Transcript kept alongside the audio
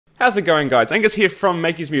How's it going, guys? Angus here from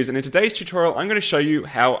Makers Muse, and in today's tutorial I'm going to show you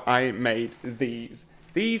how I made these.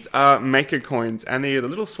 These are Maker coins, and they are the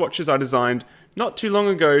little swatches I designed not too long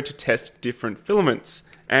ago to test different filaments.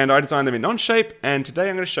 And I designed them in Onshape, and today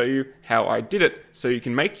I'm going to show you how I did it, so you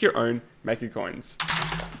can make your own Maker coins.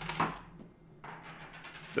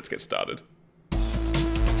 Let's get started.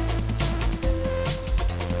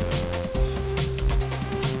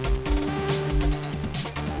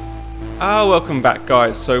 Welcome back,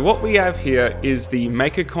 guys. So what we have here is the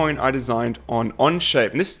Maker coin I designed on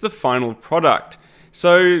Onshape, and this is the final product.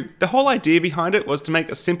 So the whole idea behind it was to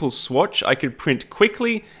make a simple swatch I could print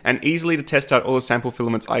quickly and easily to test out all the sample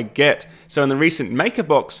filaments I get. So in the recent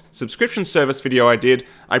MakerBox subscription service video I did,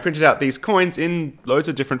 I printed out these coins in loads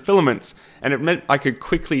of different filaments, and it meant I could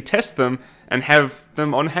quickly test them and have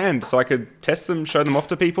them on hand so I could test them, show them off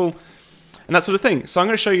to people, and that sort of thing. So I'm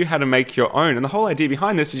going to show you how to make your own, and the whole idea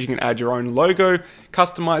behind this is you can add your own logo,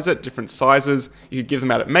 customize it, different sizes, you could give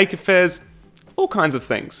them out at Maker Faires, all kinds of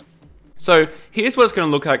things. So here's what it's going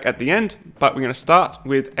to look like at the end, but we're going to start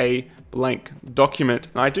with a blank document.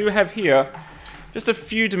 And I do have here just a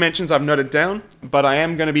few dimensions I've noted down, but I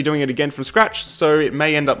am going to be doing it again from scratch, so it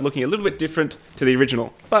may end up looking a little bit different to the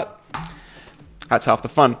original, but that's half the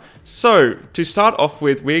fun. So to start off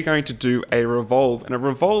with, we're going to do a revolve, and a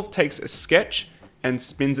revolve takes a sketch and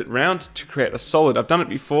spins it round to create a solid. I've done it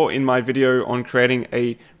before in my video on creating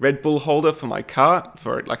a Red Bull holder for my car,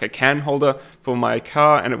 for like a can holder for my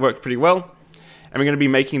car, and it worked pretty well. And we're going to be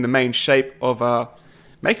making the main shape of a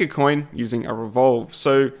Maker coin using a revolve.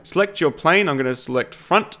 So select your plane. I'm going to select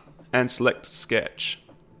front and select sketch,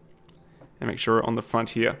 and make sure we're on the front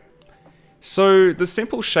here. So the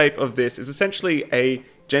simple shape of this is essentially a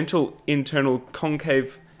gentle internal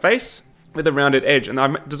concave face with a rounded edge, and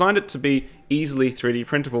I designed it to be easily 3D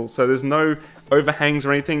printable, so there's no overhangs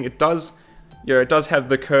or anything. It does have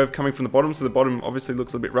the curve coming from the bottom, so the bottom obviously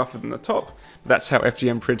looks a bit rougher than the top. That's how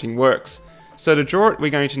FDM printing works. So to draw it, we're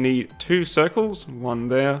going to need two circles, one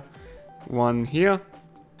there, one here.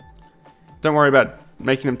 Don't worry about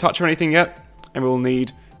making them touch or anything yet, and we'll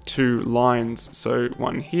need two lines, so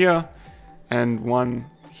one here and one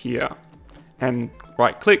here, and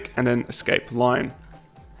right click and then escape line.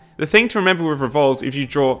 The thing to remember with revolves is you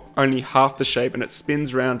draw only half the shape and it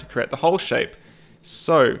spins around to create the whole shape.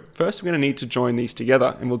 So first we're going to need to join these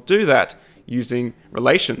together, and we'll do that using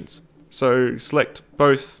relations. So select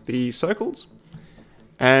both the circles,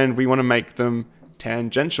 and we want to make them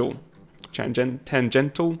tangential.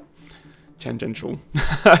 Tangential.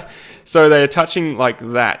 So they're touching like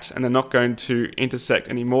that, and they're not going to intersect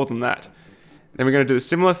any more than that. Then we're going to do a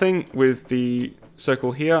similar thing with the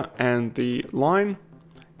circle here and the line,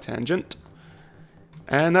 tangent,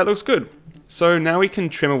 and that looks good. So now we can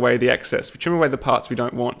trim away the excess. We trim away the parts we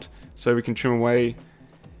don't want. So we can trim away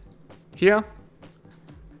here,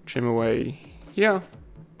 trim away here,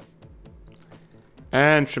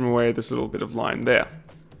 and trim away this little bit of line there.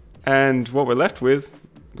 And what we're left with,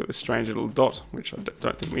 we've got this strange little dot, which I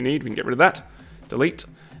don't think we need. We can get rid of that. Delete.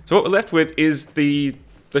 So what we're left with is the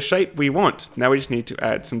shape we want. Now we just need to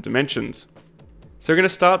add some dimensions. So we're going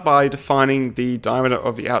to start by defining the diameter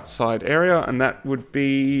of the outside area, and that would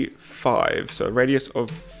be 5, so a radius of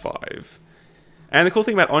 5. And the cool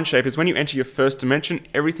thing about Onshape is when you enter your first dimension,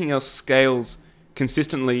 everything else scales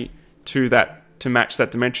consistently to match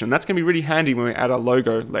that dimension. And that's going to be really handy when we add our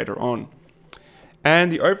logo later on. And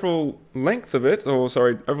the overall length of it,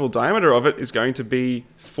 overall diameter of it is going to be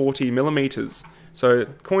 40 millimeters. So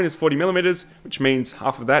coin is 40 millimeters, which means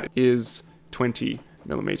half of that is 20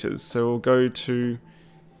 millimeters. So we'll go to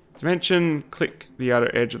dimension, click the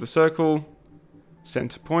outer edge of the circle,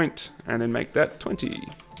 center point, and then make that 20.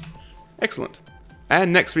 Excellent.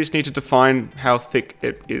 And next we just need to define how thick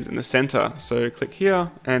it is in the center. So click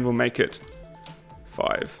here and we'll make it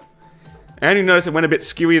 5. And you notice it went a bit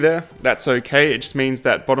skewy there. That's okay. It just means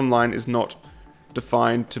that bottom line is not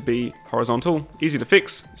defined to be horizontal. Easy to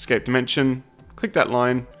fix. Escape dimension, click that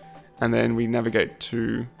line, and then we navigate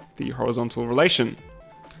to the horizontal relation.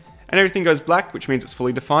 And everything goes black, which means it's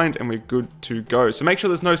fully defined and we're good to go. So make sure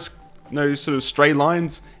there's no sort of stray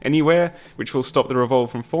lines anywhere, which will stop the revolve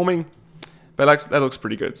from forming. But that looks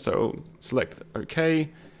pretty good. So we'll select OK,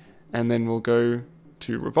 and then we'll go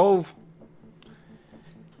to revolve.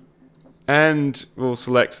 And we'll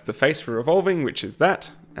select the face for revolving, which is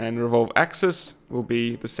that, and revolve axis will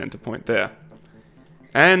be the center point there.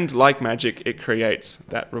 And like magic, it creates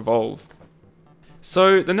that revolve.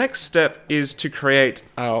 So the next step is to create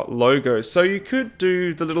our logo. So you could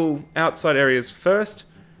do the little outside areas first,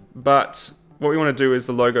 but what we want to do is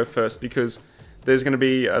the logo first, because there's going to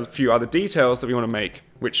be a few other details that we want to make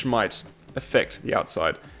which might affect the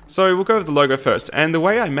outside. So we'll go with the logo first. And the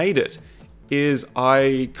way I made it is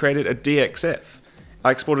I created a DXF.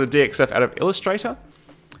 I exported a DXF out of Illustrator,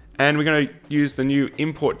 and we're going to use the new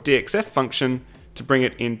import DXF function to bring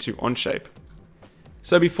it into Onshape.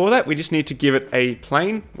 So before that, we just need to give it a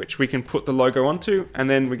plane, which we can put the logo onto, and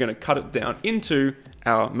then we're going to cut it down into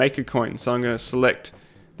our Maker coin. So I'm going to select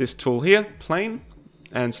this tool here, plane,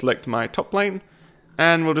 and select my top plane,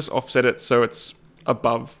 and we'll just offset it so it's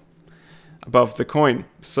above the coin.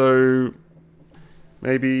 So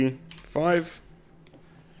maybe 5.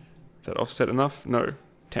 Is that offset enough? No,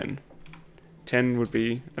 10. 10 would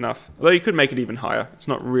be enough. Although you could make it even higher. It's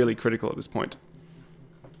not really critical at this point.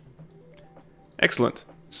 Excellent.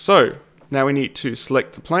 So now we need to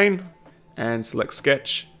select the plane and select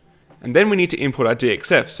sketch. And then we need to import our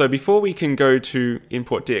DXF. So before we can go to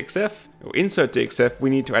import DXF or insert DXF, we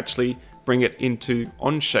need to actually bring it into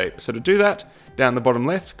Onshape. So to do that, down the bottom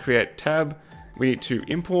left, create tab, we need to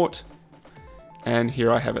import, and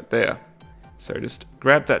here I have it there. So just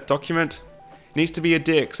grab that document. It needs to be a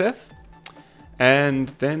DXF, and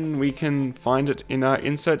then we can find it in our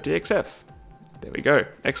insert DXF. There we go.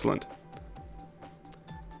 Excellent.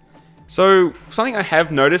 So something I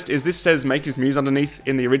have noticed is this says Makers Muse underneath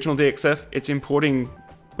in the original DXF. It's importing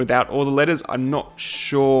without all the letters. I'm not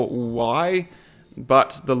sure why,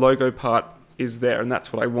 but the logo part is there, and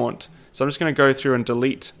that's what I want. So I'm just going to go through and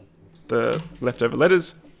delete the leftover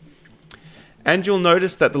letters. And you'll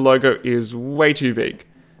notice that the logo is way too big,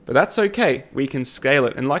 but that's okay. We can scale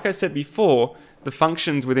it. And like I said before, the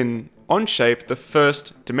functions within Onshape, the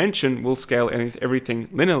first dimension will scale everything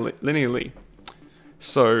linearly.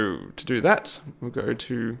 So to do that, we'll go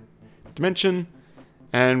to dimension,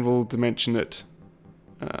 and we'll dimension it.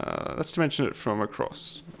 Let's dimension it from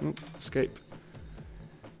across. Oh, escape.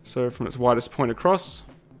 So from its widest point across.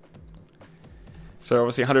 So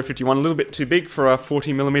obviously 151, a little bit too big for a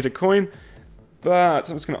 40mm coin, but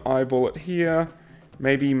I'm just going to eyeball it here.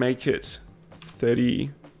 Maybe make it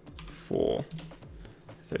 34.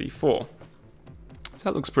 34. So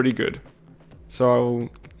that looks pretty good. So I'll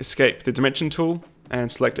escape the dimension tool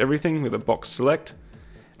and select everything with a box select.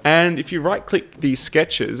 And if you right click these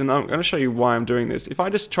sketches, and I'm going to show you why I'm doing this. If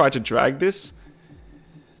I just try to drag this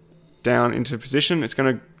down into position, it's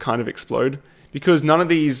going to kind of explode because none of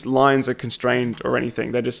these lines are constrained or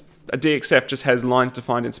anything. They're just, a DXF just has lines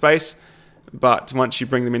defined in space, but once you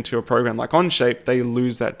bring them into a program like Onshape, they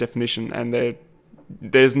lose that definition, and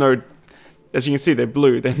there's no, as you can see, they're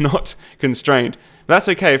blue, they're not constrained. But that's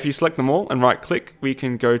okay. If you select them all and right click, we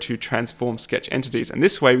can go to transform sketch entities, and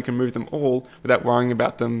this way we can move them all without worrying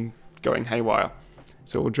about them going haywire.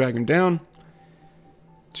 So we'll drag them down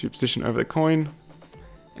to position over the coin,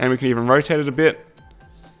 and we can even rotate it a bit.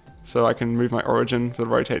 So I can move my origin for the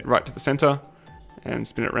rotate right to the center and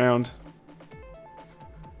spin it around.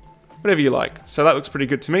 Whatever you like. So that looks pretty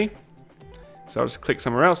good to me. So I'll just click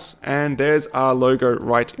somewhere else, and there's our logo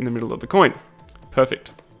right in the middle of the coin.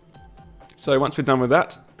 Perfect. So once we're done with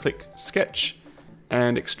that, click Sketch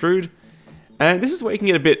and Extrude. And this is where you can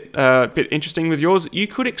get a bit interesting with yours. You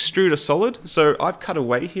could extrude a solid. So I've cut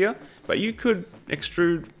away here, but you could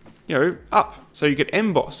extrude, you know, up. So you could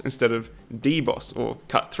emboss instead of deboss or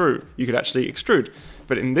cut through. You could actually extrude.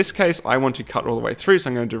 But in this case, I want to cut all the way through. So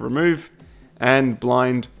I'm going to do remove and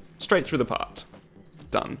blind straight through the part.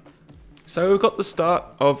 Done. So we've got the start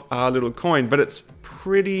of our little coin, but it's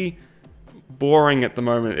pretty boring at the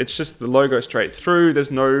moment. It's just the logo straight through.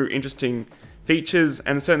 There's no interesting features,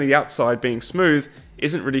 and certainly the outside being smooth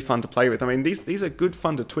isn't really fun to play with. I mean, these are good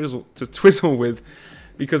fun to twizzle with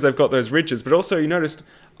because they've got those ridges, but also you noticed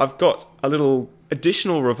I've got a little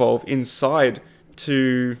additional revolve inside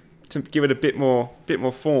to give it a bit more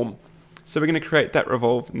form. So we're going to create that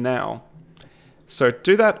revolve now. So to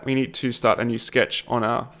do that, we need to start a new sketch on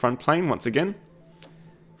our front plane once again.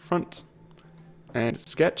 Front and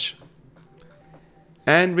sketch.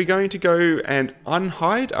 And we're going to go and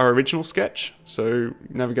unhide our original sketch. So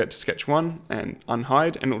navigate to sketch 1 and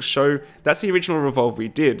unhide, and it'll show that's the original revolve we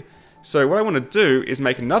did. So what I want to do is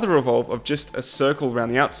make another revolve of just a circle around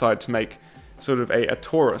the outside to make sort of a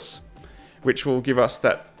torus, which will give us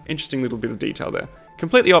that interesting little bit of detail there.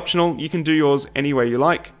 Completely optional, you can do yours any way you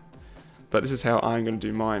like, but this is how I'm going to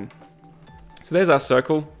do mine. So there's our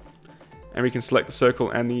circle, and we can select the circle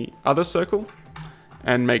and the other circle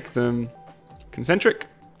and make them concentric.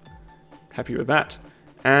 Happy with that.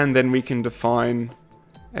 And then we can define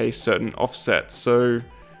a certain offset. So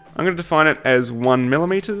I'm going to define it as 1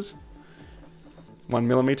 millimeter. 1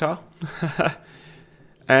 millimeter.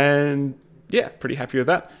 And yeah, pretty happy with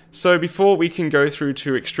that. So before we can go through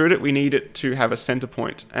to extrude it, we need it to have a center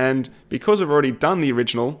point. And because we've already done the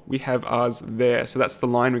original, we have ours there. So that's the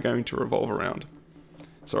line we're going to revolve around.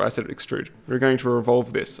 Sorry, I said extrude. We're going to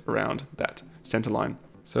revolve this around that center line.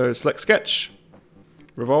 So select sketch,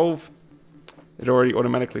 revolve. It already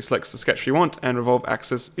automatically selects the sketch we want, and revolve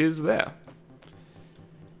axis is there.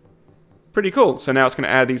 Pretty cool. So now it's going to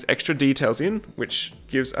add these extra details in, which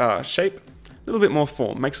gives our shape a little bit more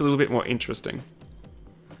form, makes it a little bit more interesting.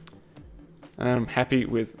 And I'm happy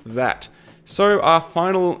with that. So our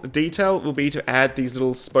final detail will be to add these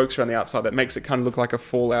little spokes around the outside that makes it kind of look like a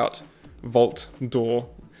Fallout vault door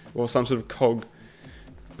or some sort of cog.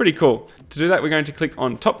 Pretty cool. To do that, we're going to click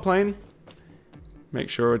on top plane, make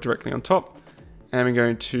sure we're directly on top, and we're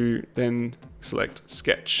going to then select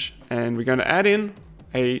sketch, and we're going to add in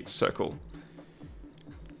a circle.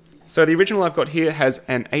 So the original I've got here has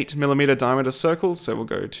an 8mm diameter circle, so we'll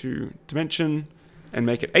go to dimension and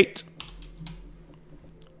make it 8.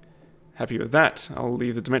 Happy with that. I'll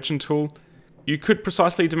leave the dimension tool. You could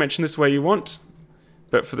precisely dimension this where you want,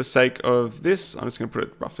 but for the sake of this, I'm just going to put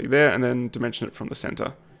it roughly there and then dimension it from the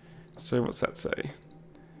center. So what's that say?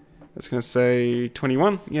 That's going to say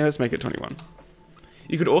 21. Yeah, let's make it 21.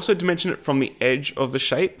 You could also dimension it from the edge of the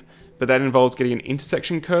shape, but that involves getting an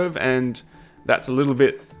intersection curve, and that's a little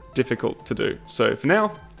bit difficult to do. So for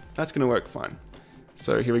now, that's going to work fine.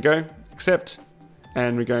 So here we go, accept,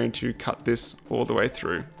 and we're going to cut this all the way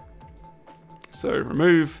through. So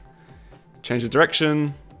remove, change the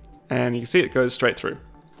direction, and you can see it goes straight through.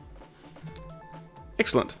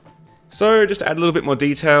 Excellent. So just to add a little bit more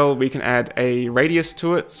detail, we can add a radius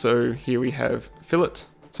to it. So here we have fillet,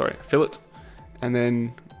 and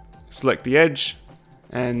then select the edge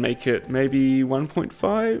and make it maybe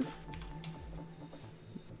 1.5.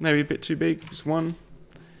 Maybe a bit too big, just 1.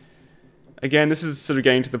 Again, this is sort of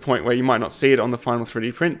getting to the point where you might not see it on the final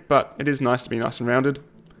 3D print, but it is nice to be nice and rounded.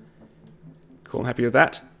 Cool, I'm happy with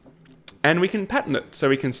that. And we can pattern it, so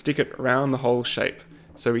we can stick it around the whole shape.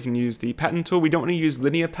 So we can use the pattern tool. We don't want to use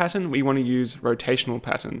linear pattern, we want to use rotational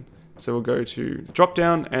pattern. So we'll go to the drop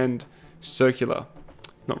down and circular,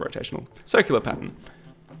 not rotational, circular pattern.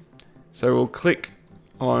 So we'll click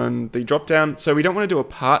on the drop down. So we don't want to do a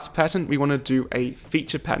part pattern, we want to do a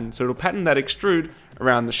feature pattern. So it'll pattern that extrude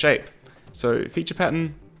around the shape. So feature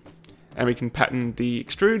pattern, and we can pattern the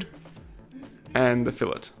extrude and the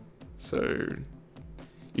fillet. So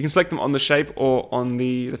you can select them on the shape or on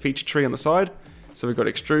the feature tree on the side. So we've got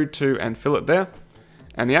extrude to and fillet there.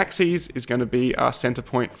 And the axis is going to be our center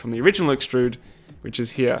point from the original extrude, which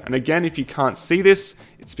is here. And again, if you can't see this,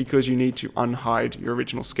 it's because you need to unhide your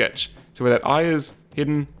original sketch. So where that eye is,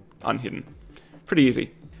 hidden, unhidden. Pretty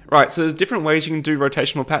easy. Right, so there's different ways you can do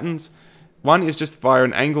rotational patterns. One is just via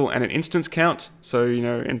an angle and an instance count. So, you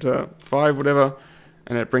know, enter 5, whatever,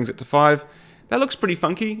 and it brings it to 5. That looks pretty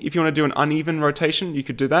funky. If you want to do an uneven rotation, you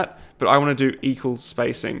could do that, but I want to do equal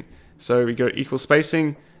spacing. So we go equal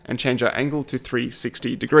spacing and change our angle to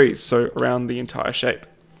 360 degrees, so around the entire shape,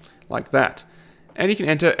 like that. And you can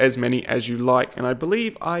enter as many as you like, and I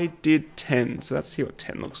believe I did 10, so let's see what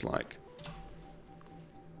 10 looks like.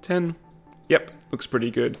 10, yep, looks pretty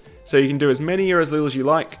good. So you can do as many or as little as you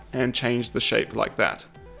like, and change the shape like that.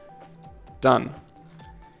 Done.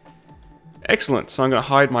 Excellent, so I'm going to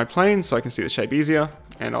hide my plane so I can see the shape easier,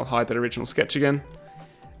 and I'll hide that original sketch again.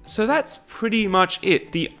 So that's pretty much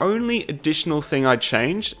it. The only additional thing I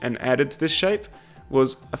changed and added to this shape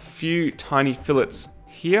was a few tiny fillets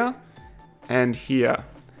here and here.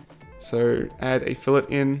 So add a fillet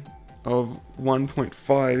in of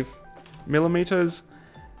 1.5 millimeters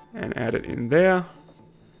and add it in there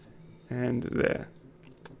and there.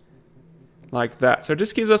 Like that. So it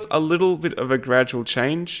just gives us a little bit of a gradual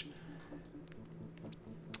change.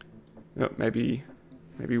 Oh, maybe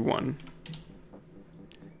 1.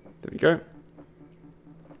 There we go.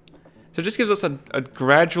 So it just gives us a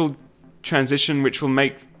gradual transition, which will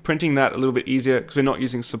make printing that a little bit easier because we're not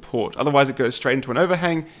using support. Otherwise it goes straight into an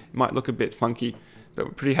overhang. It might look a bit funky, but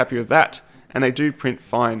we're pretty happy with that. And they do print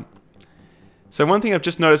fine. So one thing I've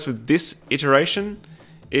just noticed with this iteration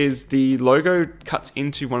is the logo cuts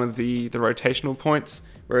into one of the rotational points,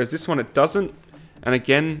 whereas this one it doesn't. And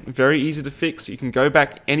again, very easy to fix. You can go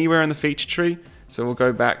back anywhere in the feature tree. So we'll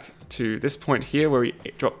go back to this point here where we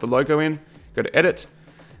drop the logo in, go to edit,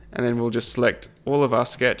 and then we'll just select all of our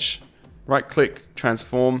sketch, right click,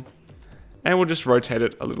 transform, and we'll just rotate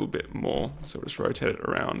it a little bit more. So we'll just rotate it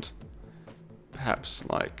around, perhaps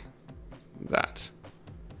like that.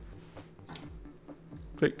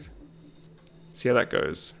 Click, see how that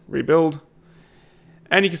goes. Rebuild,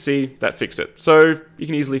 and you can see that fixed it. So you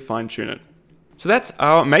can easily fine tune it. So that's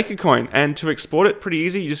our Maker coin, and to export it, pretty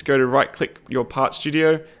easy. You just go to right click your Part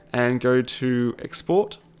Studio and go to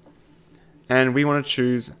export, and we want to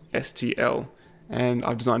choose STL, and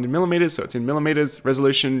I've designed in millimeters, so it's in millimeters.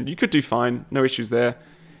 Resolution, you could do fine, no issues there.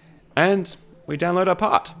 And we download our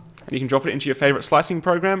part, and you can drop it into your favorite slicing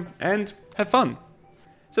program and have fun.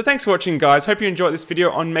 So thanks for watching, guys. Hope you enjoyed this video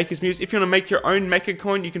on Makers Muse. If you want to make your own Maker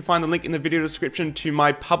coin, you can find the link in the video description to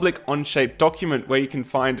my public Onshape document, where you can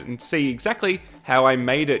find and see exactly how I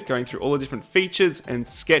made it, going through all the different features and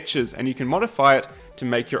sketches, and you can modify it to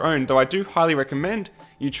make your own, though I do highly recommend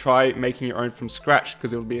you try making your own from scratch,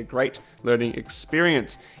 because it will be a great learning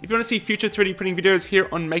experience. If you want to see future 3D printing videos here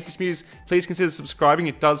on Makers Muse, please consider subscribing.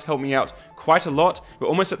 It does help me out quite a lot. We're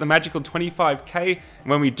almost at the magical 25k, and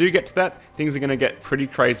when we do get to that, things are going to get pretty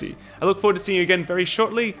crazy. I look forward to seeing you again very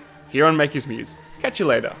shortly here on Makers Muse. Catch you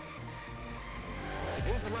later.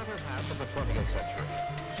 Here's the latter half of the 20th century.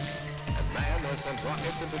 And man has sent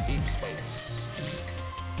rockets into deep space.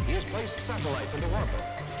 He has placed satellites into orbit.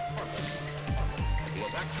 He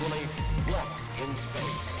has actually walked in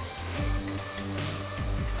space.